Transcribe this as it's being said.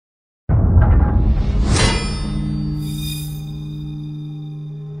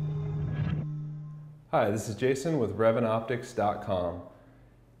Hi, this is Jason with RevantOptics.com.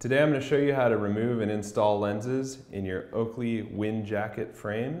 Today I'm going to show you how to remove and install lenses in your Oakley Wind Jacket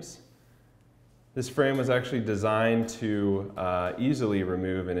frames. This frame was actually designed to easily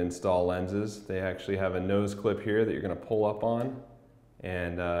remove and install lenses. They actually have a nose clip here that you're going to pull up on,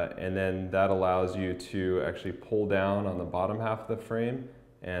 and then that allows you to actually pull down on the bottom half of the frame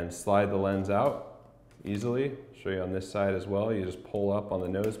and slide the lens out easily. I'll show you on this side as well. You just pull up on the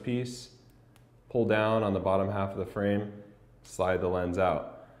nose piece, pull down on the bottom half of the frame, slide the lens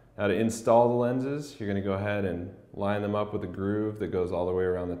out. Now to install the lenses, you're going to go ahead and line them up with a groove that goes all the way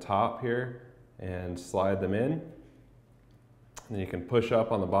around the top here and slide them in. And then you can push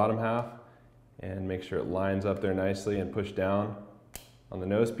up on the bottom half and make sure it lines up there nicely and push down on the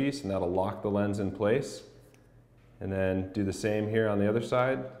nose piece, and that'll lock the lens in place. And then do the same here on the other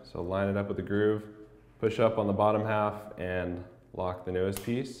side. So line it up with the groove, push up on the bottom half and lock the nose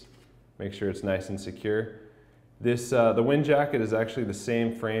piece. Make sure it's nice and secure. The Wind Jacket is actually the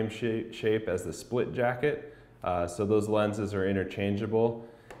same frame shape as the split jacket, so those lenses are interchangeable.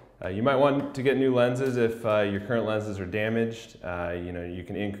 You might want to get new lenses if your current lenses are damaged. You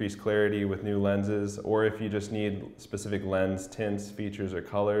can increase clarity with new lenses, or if you just need specific lens tints, features, or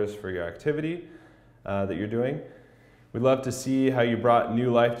colors for your activity that you're doing. We'd love to see how you brought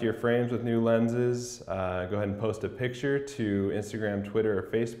new life to your frames with new lenses. Go ahead and post a picture to Instagram, Twitter, or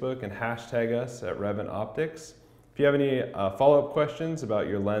Facebook and hashtag us at Revant Optics. If you have any follow-up questions about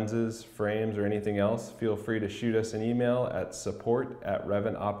your lenses, frames, or anything else, feel free to shoot us an email at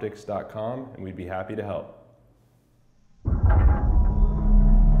support@revantoptics.com and we'd be happy to help.